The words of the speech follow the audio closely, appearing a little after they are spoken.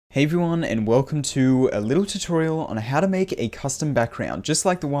Hey everyone, and welcome to a little tutorial on how to make a custom background just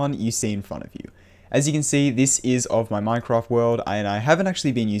like the one you see in front of you. As you can see, this is of my Minecraft world, and I haven't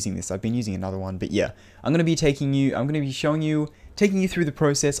actually been using this. I've been using another one, but yeah, I'm going to be taking you through the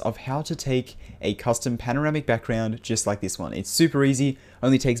process of how to take a custom panoramic background just like this one. It's super easy,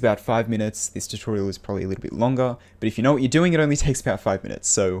 only takes about 5 minutes. This tutorial is probably a little bit longer, but if you know what you're doing, it only takes about 5 minutes,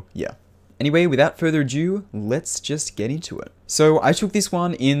 so yeah. Anyway, without further ado, let's just get into it. So I took this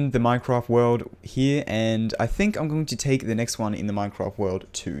one in the Minecraft world here, and I think I'm going to take the next one in the Minecraft world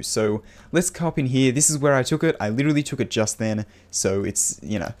too. So let's cop in here. This is where I took it. I literally took it just then, so it's,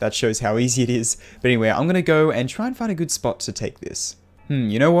 that shows how easy it is. But anyway, I'm going to go and try and find a good spot to take this.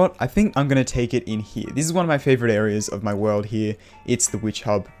 You know what? I think I'm going to take it in here. This is one of my favorite areas of my world here. It's the Witch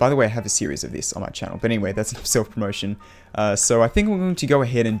Hub. By the way, I have a series of this on my channel. But anyway, that's enough self-promotion. So I think we're going to go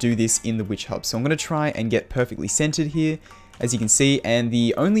ahead and do this in the Witch Hub. So I'm going to try and get perfectly centered here, as you can see. And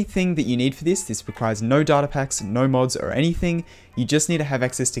the only thing that you need for this requires no data packs, no mods or anything. You just need to have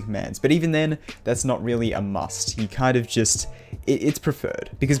access to commands. But even then, that's not really a must. You kind of just... It's preferred,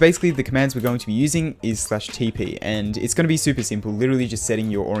 because basically the commands we're going to be using is /tp, and it's going to be super simple, literally just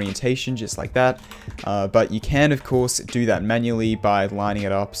setting your orientation just like that. But you can of course do that manually by lining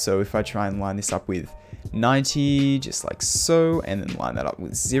it up. So if I try and line this up with 90, just like so, and then line that up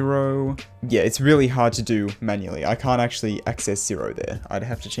with 0. Yeah, it's really hard to do manually. I can't actually access 0 there. I'd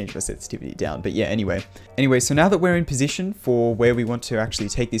have to change my sensitivity down, but yeah, anyway, so now that we're in position for where we want to actually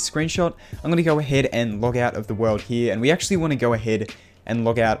take this screenshot, I'm going to go ahead and log out of the world here, and we actually want to go ahead and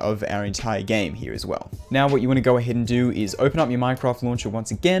log out of our entire game here as well. Now what you want to go ahead and do is open up your Minecraft launcher once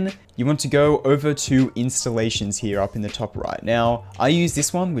again. You want to go over to installations here up in the top right. Now I use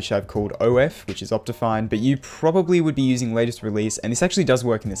this one, which I've called OF, which is Optifine, but you probably would be using latest release, and this actually does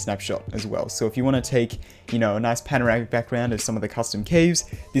work in the snapshot as well. So if you want to take, a nice panoramic background of some of the custom caves,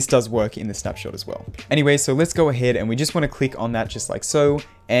 this does work in the snapshot as well. Anyway, so let's go ahead and we just want to click on that just like so.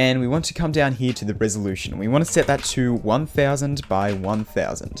 And we want to come down here to the resolution. We want to set that to 1000 by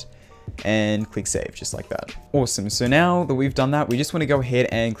 1000 and click save just like that. Awesome. So now that we've done that, we just want to go ahead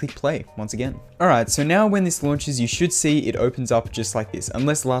and click play once again. All right. So now when this launches, you should see it opens up just like this.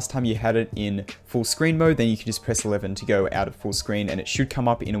 Unless last time you had it in full screen mode, then you can just press 11 to go out of full screen and it should come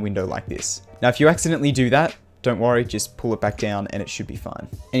up in a window like this. Now, if you accidentally do that, don't worry, just pull it back down and it should be fine.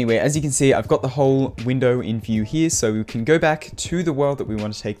 Anyway, as you can see, I've got the whole window in view here, so we can go back to the world that we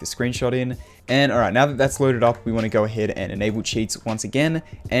want to take the screenshot in. And alright, now that that's loaded up, we want to go ahead and enable cheats once again,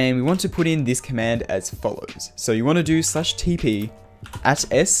 and we want to put in this command as follows. So you want to do /tp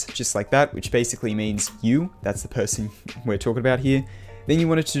 @s, just like that, which basically means you, that's the person we're talking about here. Then you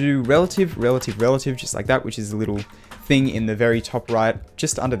want it to do relative, just like that, which is a little thing in the very top right,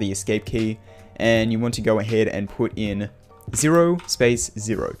 just under the escape key. And you want to go ahead and put in 0 space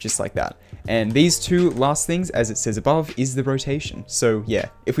 0, just like that. And these two last things, as it says above, is the rotation. So yeah,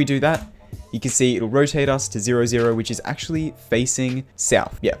 if we do that, you can see it'll rotate us to 0, 0, which is actually facing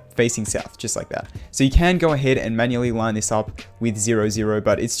south. Yeah, facing south, just like that. So you can go ahead and manually line this up with 0, 0,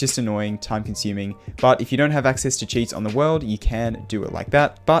 but it's just annoying, time consuming. But if you don't have access to cheats on the world, you can do it like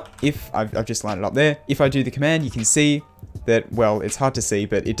that. But if I've just lined it up there, if I do the command, you can see that, well, it's hard to see,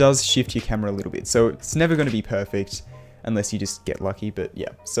 but it does shift your camera a little bit. So it's never going to be perfect unless you just get lucky, but yeah.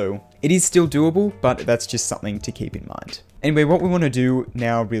 So it is still doable, but that's just something to keep in mind. Anyway, what we want to do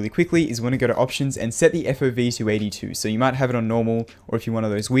now really quickly is we want to go to options and set the FOV to 82. So you might have it on normal, or if you're one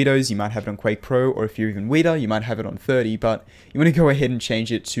of those weirdos, you might have it on Quake Pro, or if you're even weirder, you might have it on 30, but you want to go ahead and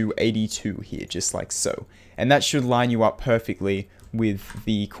change it to 82 here, just like so. And that should line you up perfectly with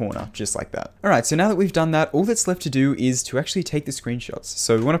the corner, just like that. Alright, so now that we've done that, all that's left to do is to actually take the screenshots.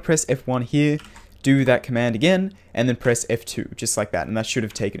 So we want to press F1 here, do that command again, and then press F2, just like that, and that should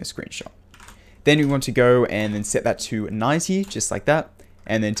have taken a screenshot. Then we want to go and then set that to 90, just like that,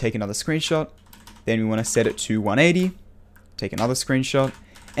 and then take another screenshot. Then we want to set it to 180, take another screenshot,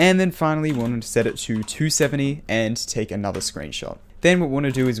 and then finally we want to set it to 270 and take another screenshot. Then what we want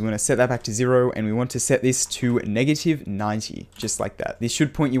to do is we want to set that back to 0, and we want to set this to -90, just like that. This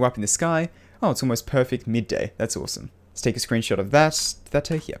should point you up in the sky. Oh, it's almost perfect midday. That's awesome. Let's take a screenshot of that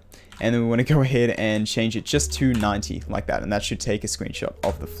take here. And then we want to go ahead and change it just to 90, like that, and that should take a screenshot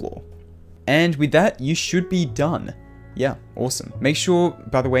of the floor. And with that, you should be done. Yeah, awesome. Make sure,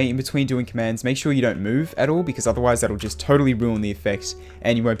 by the way, in between doing commands, make sure you don't move at all, because otherwise that'll just totally ruin the effect,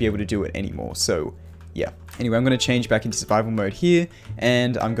 and you won't be able to do it anymore. So yeah. Anyway, I'm going to change back into survival mode here,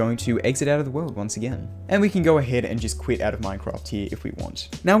 and I'm going to exit out of the world once again. And we can go ahead and just quit out of Minecraft here if we want.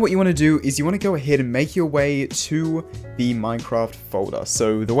 Now what you want to do is you want to go ahead and make your way to the Minecraft folder.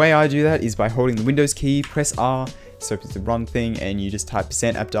 So the way I do that is by holding the Windows key, press R, So if it's the run thing and you just type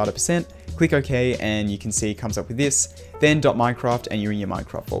 %appdata%, click OK, and you can see it comes up with this, then .minecraft, and you're in your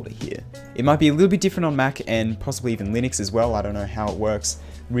Minecraft folder here. It might be a little bit different on Mac and possibly even Linux as well. I don't know how it works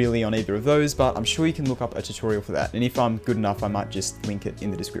really on either of those, but I'm sure you can look up a tutorial for that. And if I'm good enough, I might just link it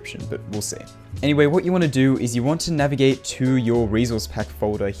in the description, but we'll see. Anyway, what you want to do is you want to navigate to your resource pack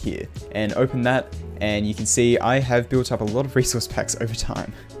folder here and open that. And you can see I have built up a lot of resource packs over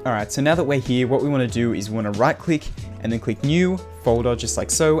time. Alright, so now that we're here, what we want to do is we want to right click and then click new folder, just like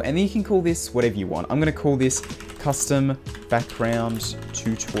so. And then you can call this whatever you want. I'm going to call this custom background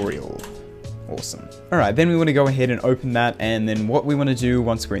tutorial. Awesome. Alright, then we want to go ahead and open that, and then what we want to do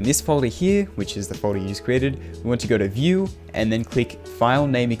once we're in this folder here, which is the folder you just created, we want to go to view and then click file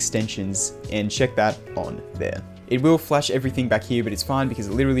name extensions and check that on there. It will flash everything back here, but it's fine because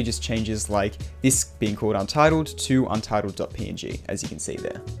it literally just changes like this being called untitled to untitled.png, as you can see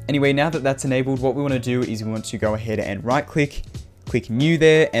there. Anyway, now that that's enabled, what we want to do is we want to go ahead and right click new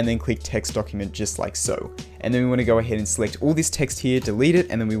there, and then click text document just like so. And then we want to go ahead and select all this text here, delete it,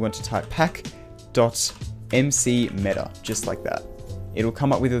 and then we want to type pack.mcmeta, just like that. It'll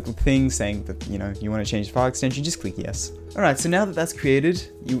come up with a little thing saying that, you know, you want to change the file extension, just click yes. Alright, so now that that's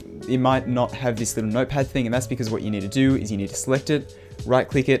created, it might not have this little notepad thing, and that's because what you need to do is you need to select it, right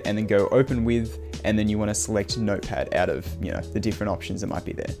click it, and then go open with, and then you want to select notepad out of, you know, the different options that might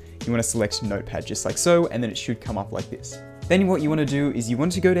be there. You want to select notepad just like so, and then it should come up like this. Then what you want to do is you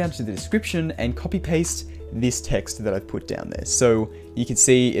want to go down to the description and copy paste this text that I've put down there. So you can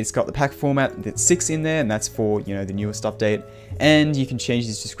see it's got the pack format that's 6 in there, and that's for, you know, the newest update. And you can change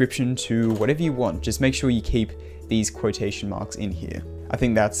this description to whatever you want. Just make sure you keep these quotation marks in here. I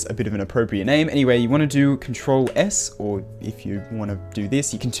think that's a bit of an appropriate name. Anyway, you want to do Control S, or if you want to do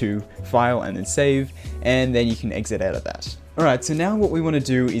this, you can do File and then Save, and then you can exit out of that. Alright, so now what we want to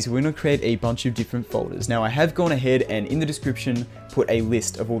do is we're going to create a bunch of different folders. Now I have gone ahead and in the description put a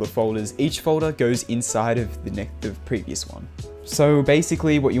list of all the folders. Each folder goes inside of the previous one. So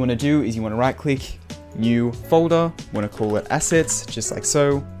basically what you want to do is you want to right click, new folder, want to call it assets, just like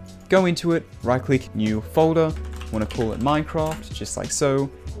so. Go into it, right click, new folder, want to call it Minecraft, just like so,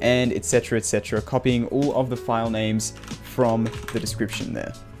 and etc, copying all of the file names from the description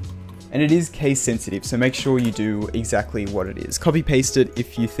there. And it is case sensitive, so make sure you do exactly what it is. Copy paste it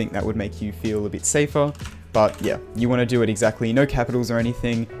if you think that would make you feel a bit safer, but yeah, you want to do it exactly, no capitals or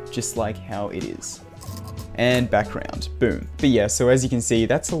anything, just like how it is. And background, boom. But yeah, so as you can see,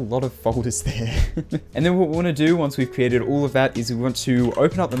 that's a lot of folders there. And then what we want to do once we've created all of that is we want to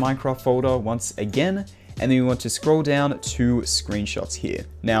open up the Minecraft folder once again, and then we want to scroll down to screenshots here.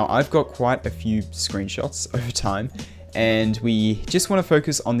 Now, I've got quite a few screenshots over time, and we just want to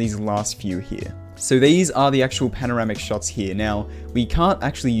focus on these last few here. So these are the actual panoramic shots here. Now, we can't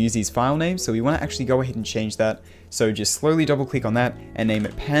actually use these file names, so we want to actually go ahead and change that. So just slowly double click on that and name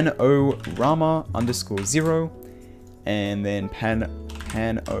it panorama_0, and then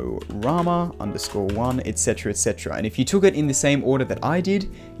panorama_1, etc. And if you took it in the same order that I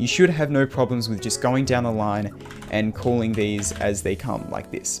did, you should have no problems with just going down the line and calling these as they come, like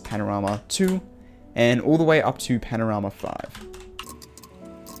this, panorama 2, and all the way up to panorama 5.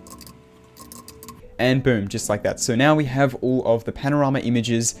 And boom, just like that. So now we have all of the panorama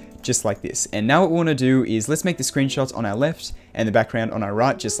images just like this. And now what we want to do is let's make the screenshots on our left and the background on our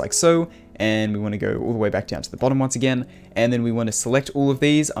right, just like so. And we want to go all the way back down to the bottom once again. And then we want to select all of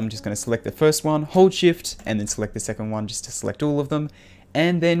these. I'm just going to select the first one, hold shift, and then select the second one just to select all of them.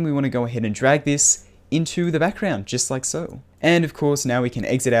 And then we want to go ahead and drag this into the background, just like so. And of course, now we can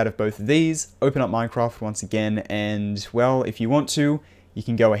exit out of both of these, open up Minecraft once again, and well, if you want to, you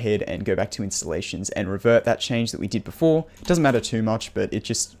can go ahead and go back to installations and revert that change that we did before. It doesn't matter too much, but it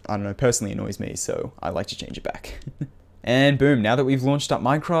just, I don't know, personally annoys me, so I like to change it back. And boom, now that we've launched up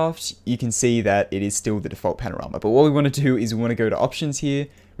Minecraft, you can see that it is still the default panorama. But what we want to do is we want to go to options here,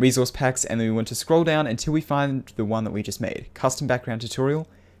 resource packs, and then we want to scroll down until we find the one that we just made, custom background tutorial,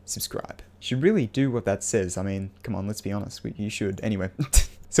 subscribe. You should really do what that says. I mean, come on, let's be honest, you should. Anyway.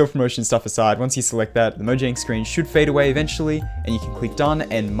 Self-promotion stuff aside, once you select that, the Mojang screen should fade away eventually, and you can click done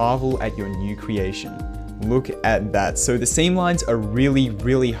and marvel at your new creation. Look at that. So the seam lines are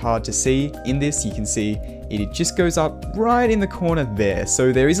really hard to see. In this, you can see it just goes up right in the corner there.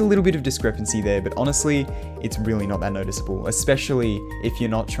 So there is a little bit of discrepancy there, but honestly, it's really not that noticeable, especially if you're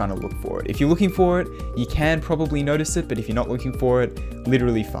not trying to look for it. If you're looking for it, you can probably notice it, but if you're not looking for it,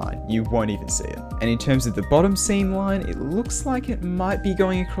 literally fine. You won't even see it. And in terms of the bottom seam line, it looks like it might be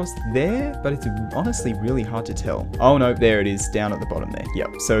going across there, but it's honestly really hard to tell. Oh no, there it is, down at the bottom there.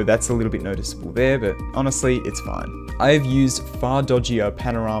 Yep, so that's a little bit noticeable there, but honestly, it's fine. I have used far dodgier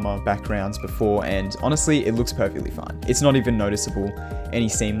panorama backgrounds before, and honestly, honestly, it looks perfectly fine. It's not even noticeable, any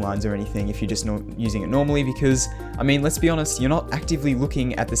seam lines or anything, if you're just not using it normally, because, I mean, let's be honest, you're not actively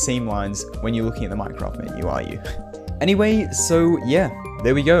looking at the seam lines when you're looking at the Minecraft menu, are you? Anyway, so yeah,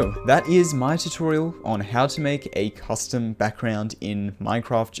 there we go. That is my tutorial on how to make a custom background in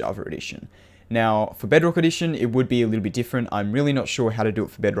Minecraft Java Edition. Now, for Bedrock Edition, it would be a little bit different. I'm really not sure how to do it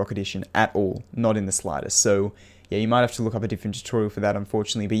for Bedrock Edition at all, not in the slightest. So yeah, you might have to look up a different tutorial for that,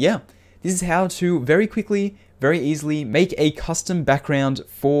 unfortunately. But yeah, this is how to very quickly, very easily make a custom background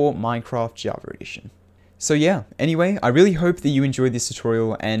for Minecraft Java Edition. So yeah, anyway, I really hope that you enjoyed this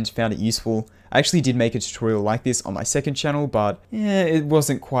tutorial and found it useful. I actually did make a tutorial like this on my second channel, but yeah, it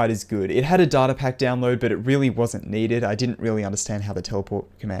wasn't quite as good. It had a data pack download, but it really wasn't needed. I didn't really understand how the teleport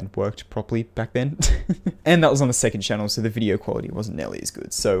command worked properly back then. And that was on the second channel, so the video quality wasn't nearly as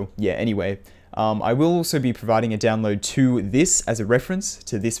good. So yeah, anyway, I will also be providing a download to this as a reference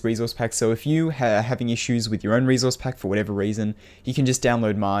to this resource pack. So if you are having issues with your own resource pack for whatever reason, you can just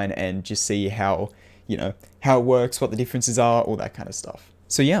download mine and just see how, you know, how it works, what the differences are, all that kind of stuff.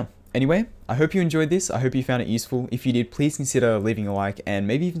 So yeah, anyway, I hope you enjoyed this. I hope you found it useful. If you did, please consider leaving a like and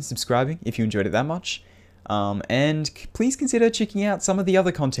maybe even subscribing if you enjoyed it that much. And please consider checking out some of the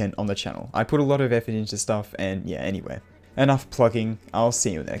other content on the channel. I put a lot of effort into stuff, and yeah, anyway, enough plugging. I'll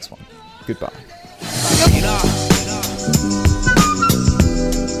see you in the next one. Goodbye.